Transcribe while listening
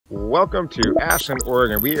Welcome to Ashland,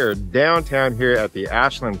 Oregon. We are downtown here at the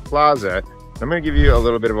Ashland Plaza. I'm going to give you a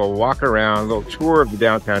little bit of a walk around, a little tour of the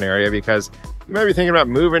downtown area because you might be thinking about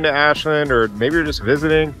moving to Ashland, or maybe you're just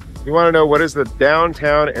visiting. You want to know what is the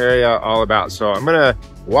downtown area all about. So I'm going to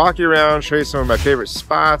walk you around, show you some of my favorite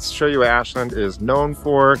spots, show you what Ashland is known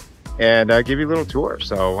for, and give you a little tour.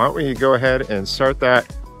 So why don't we go ahead and start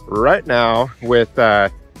that right now with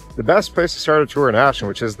the best place to start a tour in Ashland,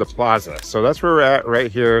 which is the Plaza. So that's where we're at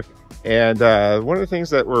right here. And one of the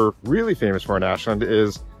things that we're really famous for in Ashland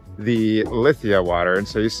is the Lithia water. And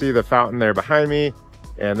so you see the fountain there behind me,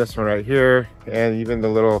 and this one right here, and even the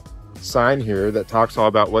little sign here that talks all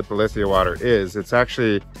about what the Lithia water is. It's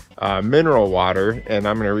actually mineral water, and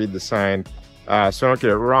I'm going to read the sign so I don't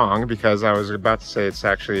get it wrong, because I was about to say it's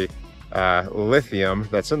actually lithium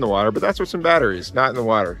that's in the water, but that's what's in batteries, not in the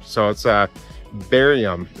water. So it's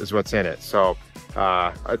barium is what's in it. So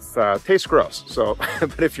it tastes gross. So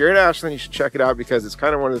but if you're in Ashland, you should check it out because it's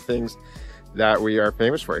kind of one of the things that we are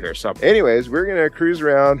famous for here. So anyways, we're gonna cruise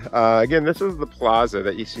around. Again, this is the Plaza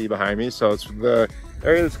that you see behind me. So it's the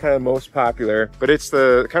area that's kind of most popular, but it's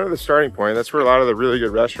the kind of the starting point. That's where a lot of the really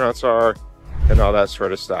good restaurants are and all that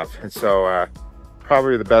sort of stuff. And so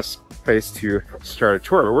probably the best place to start a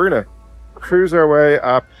tour. But we're gonna cruise our way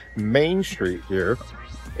up Main Street here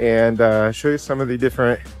and show you some of the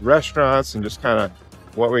different restaurants and just kind of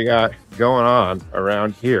what we got going on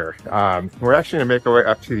around here. We're actually gonna make our way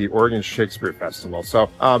up to the Oregon Shakespeare Festival. So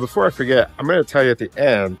before I forget, I'm gonna tell you at the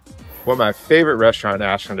end what my favorite restaurant in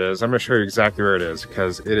Ashland is. I'm gonna show you exactly where it is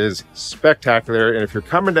because it is spectacular. And if you're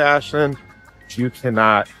coming to Ashland, you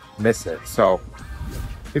cannot miss it. So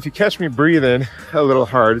if you catch me breathing a little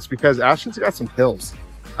hard, it's because Ashland's got some hills.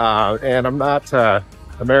 And I'm not a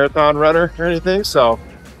marathon runner or anything, so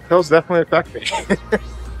hills definitely affect me.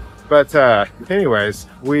 But anyways,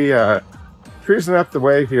 we cruising up the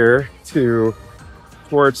way here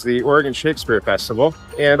towards the Oregon Shakespeare Festival,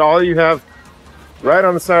 and all you have right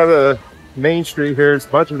on the side of the main street here is a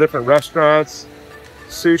bunch of different restaurants,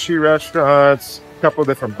 sushi restaurants, a couple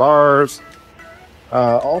different bars,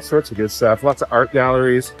 all sorts of good stuff, lots of art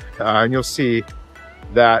galleries, and you'll see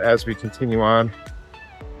that as we continue on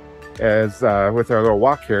as with our little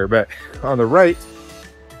walk here. But on the right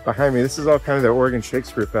behind me, this is all kind of the Oregon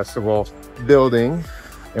Shakespeare Festival building,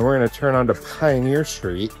 and we're going to turn onto Pioneer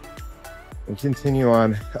Street and continue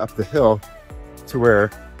on up the hill to where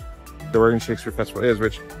the Oregon Shakespeare Festival is,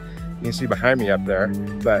 which you can see behind me up there.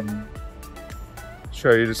 But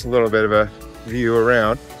show you just a little bit of a view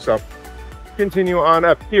around. So continue on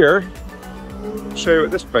up here, show you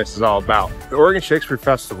what this place is all about. The Oregon Shakespeare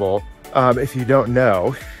Festival, if you don't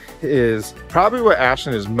know, is probably what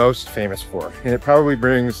Ashland is most famous for, and it probably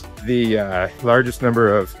brings the largest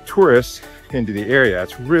number of tourists into the area.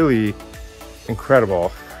 It's really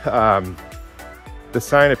incredible. The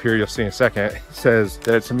sign up here you'll see in a second says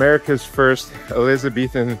that it's America's first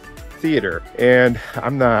Elizabethan theater, and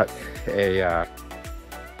I'm not a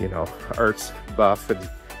arts buff and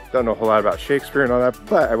don't know a whole lot about Shakespeare and all that,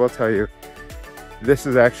 but I will tell you this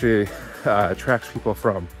is actually attracts people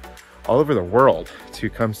from all over the world to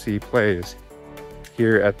come see plays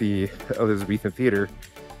here at the Elizabethan Theater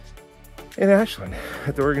in Ashland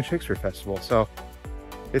at the Oregon Shakespeare Festival. So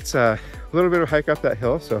it's a little bit of a hike up that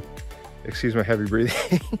hill, so excuse my heavy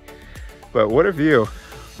breathing. But what a view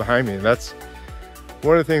behind me. And that's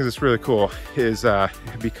one of the things that's really cool is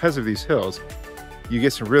because of these hills, you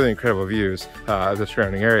get some really incredible views of the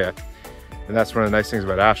surrounding area. And that's one of the nice things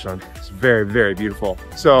about Ashland. It's very, very beautiful.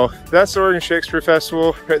 So that's the Oregon Shakespeare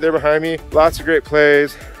Festival right there behind me. Lots of great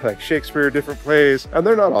plays, like Shakespeare, different plays. And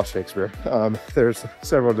they're not all Shakespeare. There's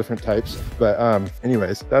several different types. But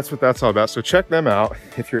anyways, that's what that's all about. So check them out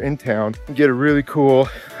if you're in town. You get a really cool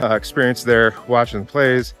experience there watching the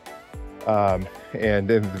plays and in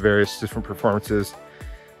the various different performances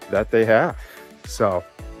that they have. So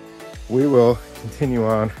we will continue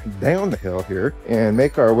on down the hill here and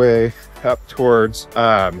make our way up towards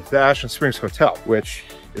the Ashland Springs Hotel, which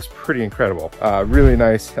is pretty incredible. Really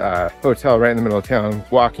nice hotel right in the middle of town,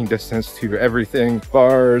 walking distance to everything,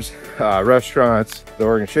 bars, restaurants, the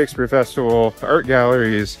Oregon Shakespeare Festival, art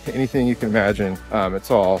galleries, anything you can imagine.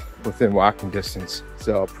 It's all within walking distance.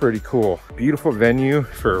 So pretty cool. Beautiful venue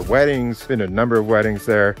for weddings, been to a number of weddings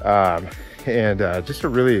there, and just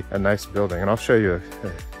a nice building. And I'll show you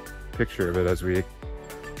a picture of it as we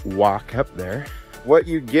walk up there. What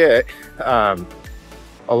you get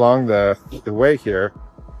along the way here,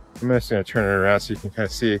 I'm just going to turn it around so you can kind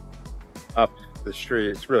of see up the street.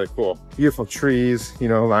 It's really cool. Beautiful trees, you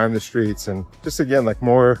know, line the streets, and just again, like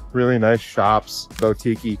more really nice shops,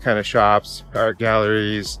 boutique-y kind of shops, art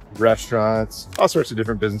galleries, restaurants, all sorts of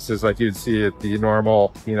different businesses like you'd see at the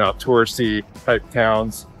normal, you know, touristy type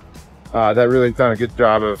towns. That really done a good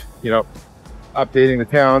job of, you know, updating the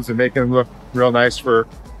towns and making them look real nice for,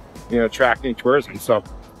 you know, attracting tourism. So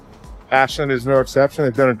Ashland is no exception.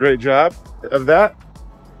 They've done a great job of that.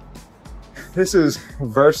 This is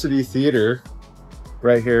Varsity Theater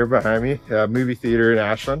right here behind me, movie theater in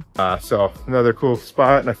Ashland. So another cool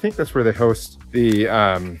spot, and I think that's where they host the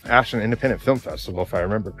Ashland Independent Film Festival, if I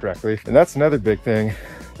remember correctly. And that's another big thing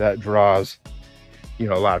that draws, you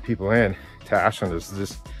know, a lot of people in to Ashland, is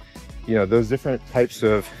just, you know, those different types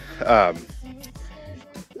of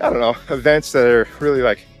I don't know, events that are really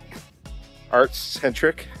like arts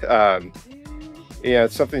centric. Yeah,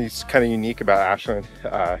 it's something that's kind of unique about Ashland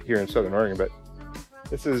here in Southern Oregon. But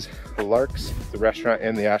this is the Lark's, the restaurant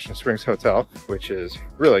in the Ashland Springs Hotel, which is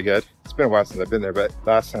really good. It's been a while since I've been there, but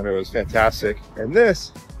last time it was fantastic. And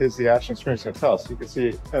this is the Ashland Springs Hotel. So you can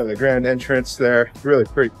see kind of the grand entrance there. Really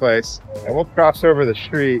pretty place. And we'll cross over the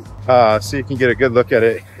street so you can get a good look at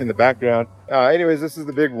it in the background. Anyways, this is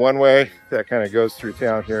the big one-way that kind of goes through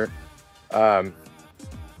town here.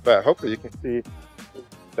 But hopefully you can see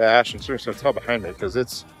the Ashland Springs Hotel behind me, because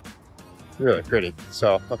it's really pretty.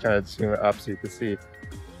 So I'll kind of zoom it up so you can see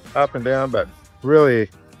up and down, but really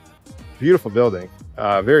beautiful building,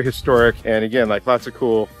 very historic, and again, like lots of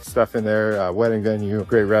cool stuff in there. Wedding venue,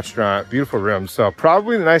 great restaurant, beautiful rooms. So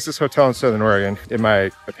probably the nicest hotel in Southern Oregon, in my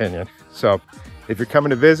opinion. So if you're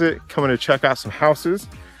coming to visit, coming to check out some houses,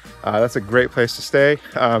 that's a great place to stay.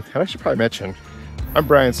 And I should probably mention, I'm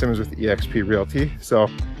Brian Simmons with eXp Realty. So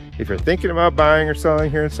if you're thinking about buying or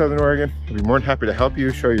selling here in Southern Oregon, I'd be more than happy to help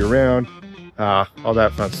you, show you around, all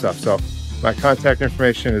that fun stuff. So my contact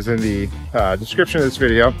information is in the description of this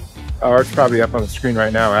video, or it's probably up on the screen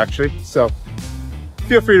right now, actually. So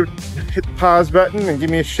feel free to hit the pause button and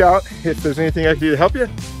give me a shout if there's anything I can do to help you.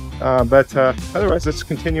 But otherwise, let's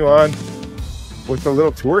continue on with a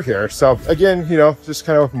little tour here. So again, you know, just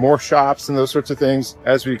kind of more shops and those sorts of things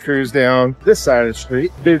as we cruise down this side of the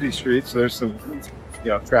street, busy street. So there's some, you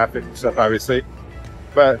know, traffic and stuff, obviously,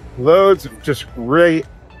 but loads of just great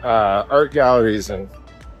art galleries and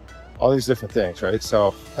all these different things, right? So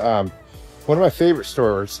one of my favorite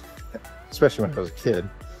stores, especially when I was a kid,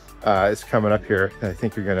 is coming up here, and I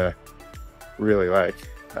think you're gonna really like.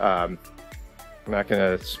 I'm not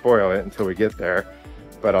gonna spoil it until we get there,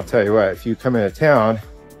 but I'll tell you what, if you come into town,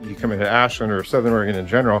 you come into Ashland or Southern Oregon in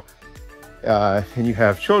general, and you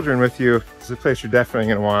have children with you, it's a place you're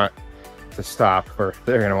definitely gonna want to stop, or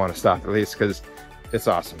they're gonna want to stop at least, because it's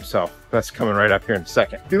awesome. So that's coming right up here in a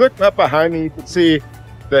second. If you look up behind me, you can see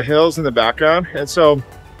the hills in the background, and so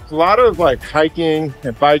a lot of like hiking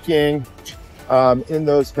and biking in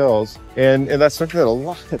those hills, and that's something that a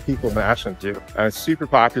lot of people in Ashland do. And it's super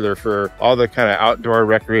popular for all the kind of outdoor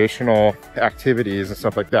recreational activities and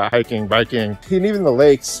stuff like that, hiking, biking, and even the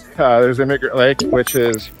lakes. There's Immigrant Lake, which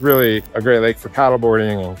is really a great lake for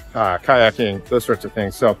paddleboarding and kayaking, those sorts of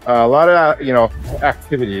things. So a lot of, you know,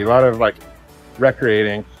 activity, a lot of like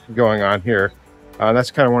recreating going on here. And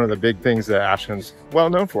that's kind of one of the big things that Ashland's well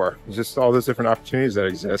known for, is just all those different opportunities that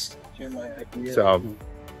exist. So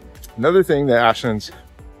another thing that Ashland's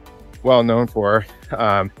well known for,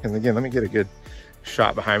 and again, let me get a good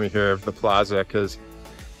shot behind me here of the Plaza, because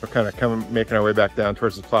we're kind of making our way back down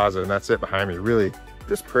towards the Plaza, and that's it behind me. Really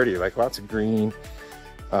just pretty, like lots of green,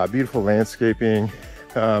 beautiful landscaping,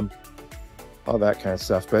 all that kind of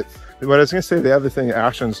stuff. But what I was gonna say, the other thing that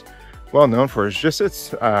Ashland's well known for is just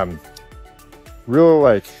its real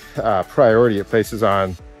like priority it places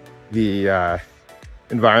on the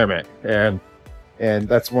environment, and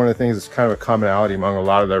that's one of the things that's kind of a commonality among a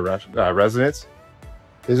lot of their residents,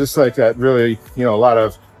 is just like that really, you know, a lot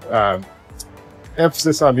of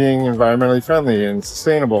emphasis on being environmentally friendly and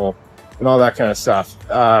sustainable and all that kind of stuff.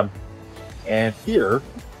 And here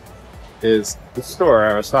is the store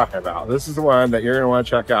I was talking about. This is the one that you're gonna want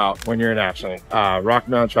to check out when you're in Ashland.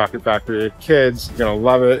 Rocky Mountain Chocolate Factory. Kids, you're gonna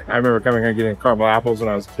love it. I remember coming here and getting caramel apples when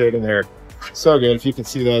I was a kid, and they're so good. If you can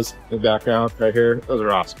see those in the background right here, those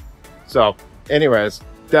are awesome. So anyways,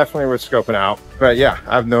 definitely worth scoping out. But yeah,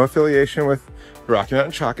 I have no affiliation with Rocky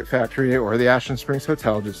Mountain Chocolate Factory or the Ashland Springs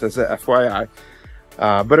Hotel, just as a FYI.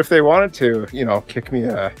 But if they wanted to, you know, kick me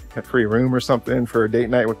a free room or something for a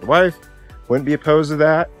date night with the wife, wouldn't be opposed to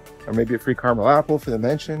that. Or maybe a free caramel apple for the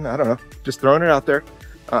mention. I don't know, just throwing it out there.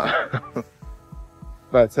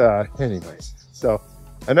 But anyways, so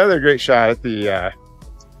another great shot at the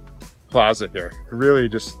Plaza here. Really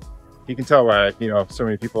just you can tell why, you know, so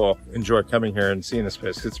many people enjoy coming here and seeing this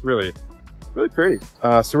place. It's really pretty.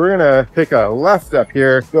 So we're gonna take a left up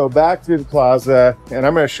here, go back to the plaza, and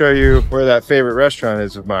I'm gonna show you where that favorite restaurant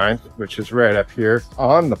is of mine, which is right up here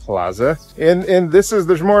on the plaza. And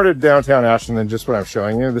there's more to downtown Ashland than just what I'm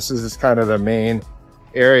showing you. This is just kind of the main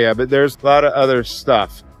area, but there's a lot of other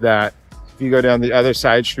stuff that if you go down the other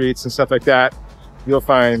side streets and stuff like that, you'll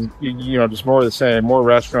find, you know, just more of the same, more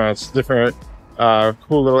restaurants, different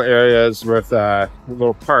cool little areas with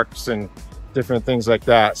little parks and different things like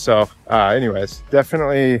that. So anyways,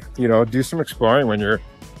 definitely, you know, do some exploring when you're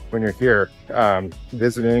here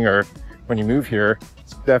visiting, or when you move here.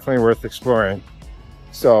 It's definitely worth exploring.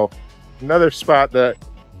 So another spot that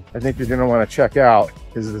I think you're gonna want to check out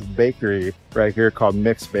is this bakery right here called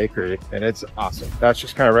Mixed Bakery, and it's awesome. That's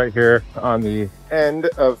just kind of right here on the end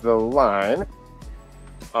of the line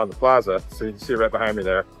on the plaza. So you can see right behind me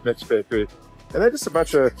there, Mixed Bakery. And then just a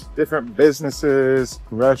bunch of different businesses,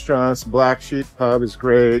 restaurants. Black Sheep Pub is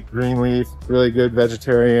great. Greenleaf, really good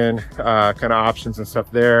vegetarian kind of options and stuff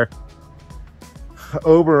there.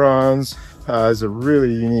 Oberon's is a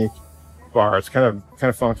really unique bar. It's kind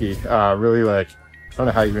of funky. Really, like, I don't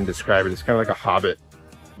know how you even describe it. It's kind of like a Hobbit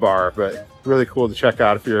bar, but really cool to check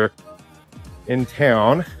out if you're in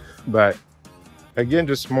town. But again,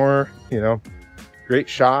 just more, you know, great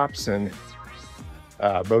shops and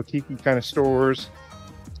boutique kind of stores,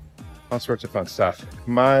 all sorts of fun stuff.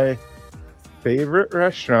 My favorite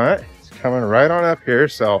restaurant is coming right on up here,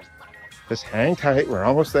 so just hang tight, we're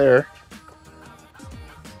almost there.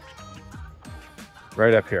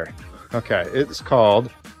 Right up here. Okay, it's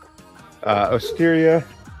called Osteria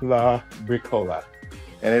La Bricola,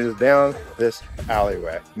 and it is down this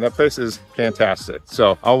alleyway. And that place is fantastic.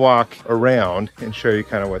 So I'll walk around and show you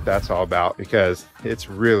kind of what that's all about, because it's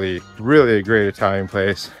really a great Italian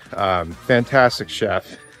place. Fantastic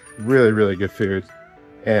chef, really good food.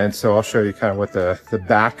 And so I'll show you kind of what the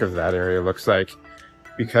back of that area looks like,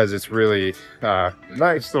 because it's really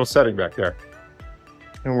nice little setting back there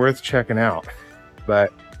and worth checking out.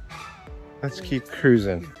 But let's keep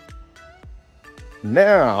cruising.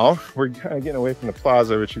 Now we're kind of getting away from the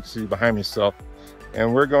plaza, which you can see behind me still,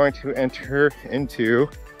 and we're going to enter into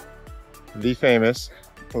the famous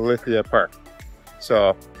Lithia Park.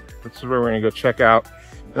 So this is where we're gonna go check out.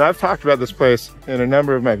 And I've talked about this place in a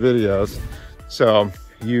number of my videos, so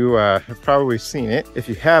you have probably seen it. If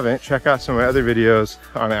you haven't, check out some of my other videos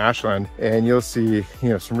on Ashland, and you'll see, you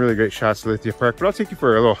know, some really great shots of Lithia Park. But I'll take you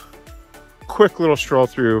for a quick little stroll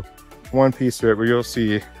through one piece of it where you'll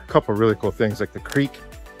see a couple really cool things, like the creek,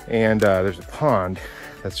 and there's a pond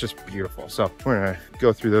that's just beautiful. So we're gonna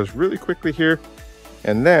go through those really quickly here,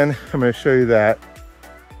 and then I'm gonna show you that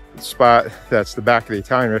spot that's the back of the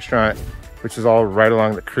Italian restaurant, which is all right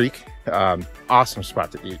along the creek. Awesome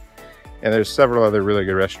spot to eat. And there's several other really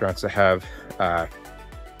good restaurants that have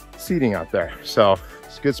seating out there. So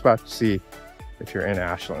it's a good spot to see if you're in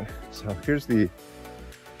Ashland. So here's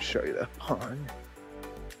show you the pond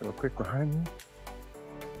real quick behind me.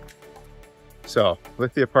 So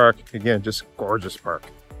Lithia Park, again, just gorgeous park.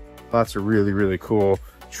 Lots of really cool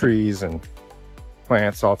trees and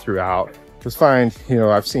plants all throughout. Just find, you know,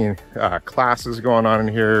 I've seen classes going on in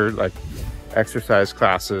here, like exercise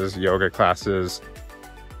classes, yoga classes,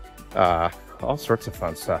 all sorts of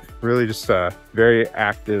fun stuff. Really just a very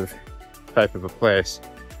active type of a place,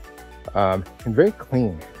 and very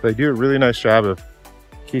clean. They do a really nice job of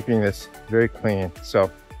keeping this very clean. So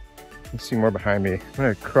you see more behind me. I'm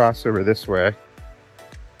gonna cross over this way.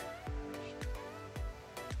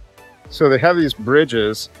 So they have these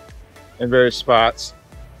bridges in various spots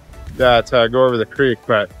that go over the creek,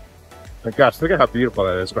 but my gosh, look at how beautiful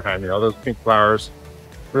that is behind me. All those pink flowers,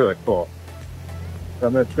 really cool. So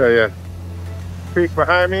I'm gonna show you the creek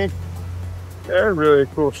behind me. There, really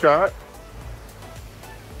cool shot.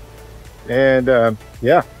 And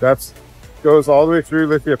yeah, goes all the way through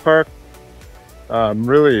Lithia Park.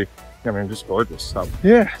 Really, I mean, just gorgeous stuff.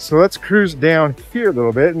 Yeah, so let's cruise down here a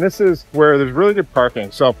little bit, and this is where there's really good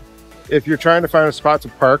parking. So if you're trying to find a spot to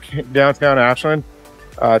park downtown Ashland,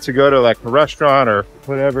 to go to like a restaurant or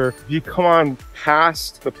whatever, you come on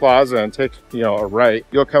past the plaza and take, you know, a right,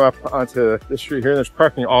 you'll come up onto the street here, and there's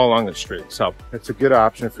parking all along the street. So it's a good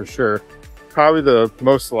option for sure. Probably the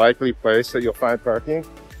most likely place that you'll find parking,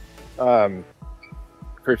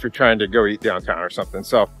 if you're trying to go eat downtown or something.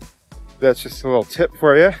 So that's just a little tip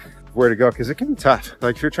for you, where to go, because it can be tough.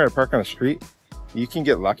 Like if you're trying to park on the street, you can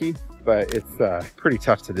get lucky, but it's pretty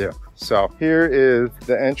tough to do. So here is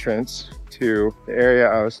the entrance to the area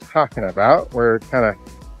I was talking about, where it kind of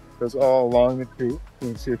goes all along the creek. You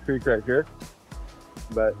can see a creek right here,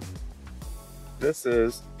 but this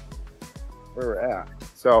is where we're at.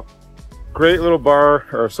 So great little bar,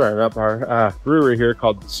 or sorry, not bar, brewery here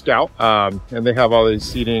called Stout. And they have all these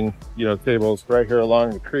seating, you know, tables right here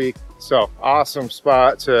along the creek. So awesome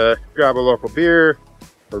spot to grab a local beer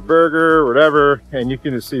or burger or whatever. And you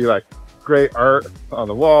can just see like great art on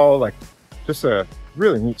the wall, like just a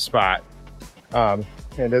really neat spot. And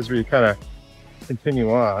as we kind of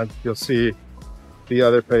continue on, you'll see the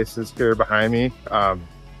other places here behind me,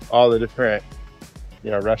 all the different,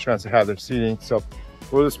 you know, restaurants that have their seating. So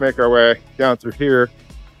we'll just make our way down through here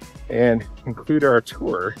and conclude our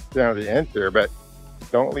tour down at the end here, but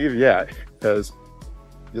don't leave yet, because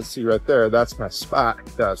you'll see right there, that's my spot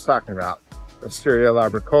that I was talking about. Osteria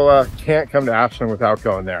Labricola. Can't come to Ashland without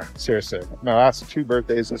going there. Seriously, my last 2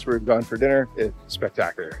 birthdays since we've gone for dinner, it's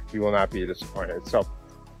spectacular. You will not be disappointed. So,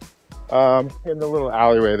 in the little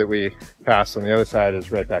alleyway that we passed on the other side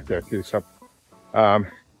is right back there too. So,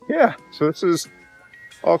 yeah, so this is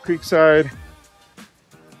all Creekside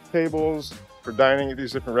tables for dining at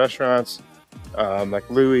these different restaurants, like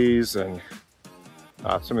Louie's and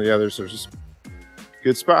some of the others. There's just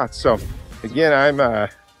good spots. So again, I'm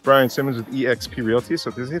Brian Simmons with eXp Realty. So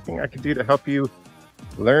if there's anything I can do to help you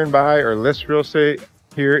learn, buy, or list real estate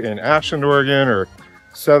here in Ashland, Oregon, or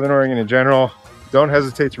Southern Oregon in general, don't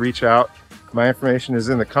hesitate to reach out. My information is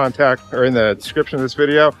in the contact or in the description of this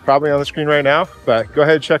video, probably on the screen right now, but go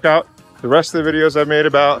ahead and check out the rest of the videos I've made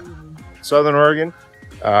about Southern Oregon.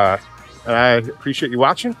 And I appreciate you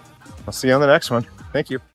watching. I'll see you on the next one. Thank you.